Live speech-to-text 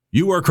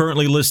You are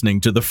currently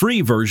listening to the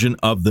free version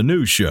of The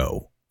News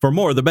Show. For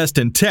more of the best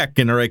in tech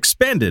in our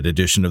expanded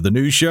edition of The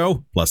News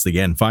Show, plus the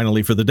end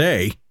finally for the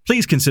day,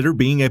 please consider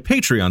being a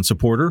Patreon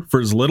supporter for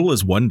as little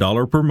as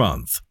 $1 per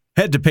month.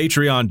 Head to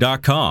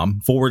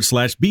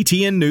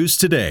patreon.com/BTN News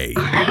today.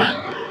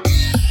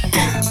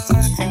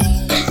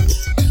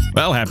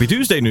 Well, happy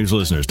Tuesday, news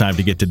listeners. Time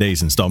to get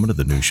today's installment of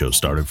The News Show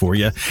started for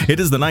you. It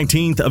is the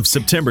 19th of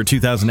September,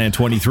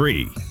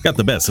 2023. Got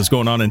the best that's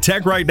going on in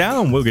tech right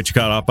now, and we'll get you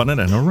caught up on it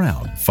in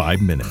around 5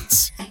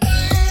 minutes.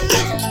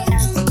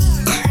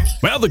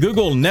 Well, the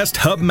Google Nest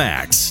Hub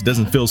Max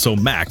doesn't feel so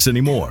max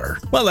anymore.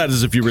 Well, that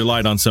is if you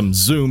relied on some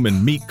Zoom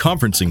and Meet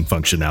conferencing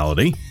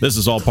functionality. This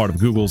is all part of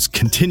Google's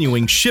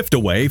continuing shift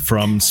away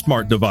from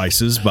smart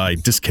devices by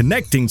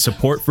disconnecting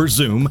support for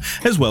Zoom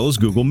as well as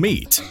Google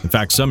Meet. In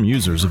fact, some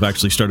users have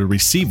actually started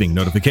receiving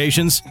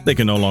notifications they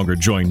can no longer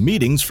join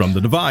meetings from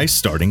the device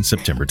starting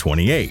September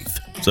 28th.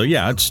 So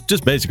yeah, it's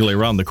just basically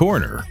around the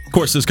corner. Of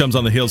course, this comes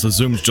on the heels of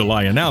Zoom's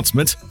July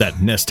announcement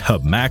that Nest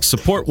Hub Max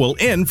support will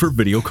end for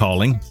video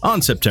calling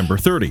on September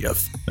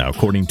 30th. Now,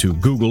 according to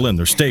Google and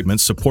their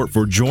statements, support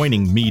for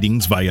joining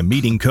meetings via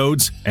meeting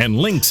codes and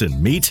links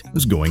in Meet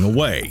is going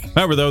away.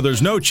 However, though,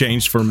 there's no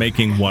change for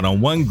making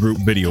one-on-one group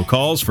video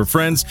calls for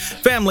friends,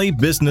 family,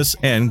 business,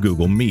 and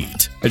Google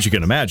Meet. As you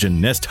can imagine,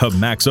 Nest Hub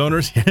Max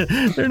owners,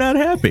 they're not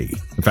happy.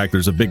 In fact,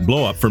 there's a big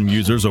blow-up from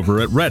users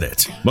over at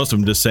Reddit. Most of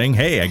them just saying,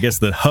 hey, I guess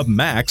the Hub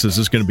Max is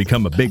just going to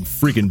become a big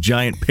freaking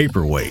giant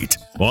paperweight.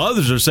 While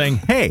others are saying,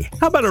 hey,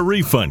 how about a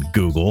refund,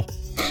 Google?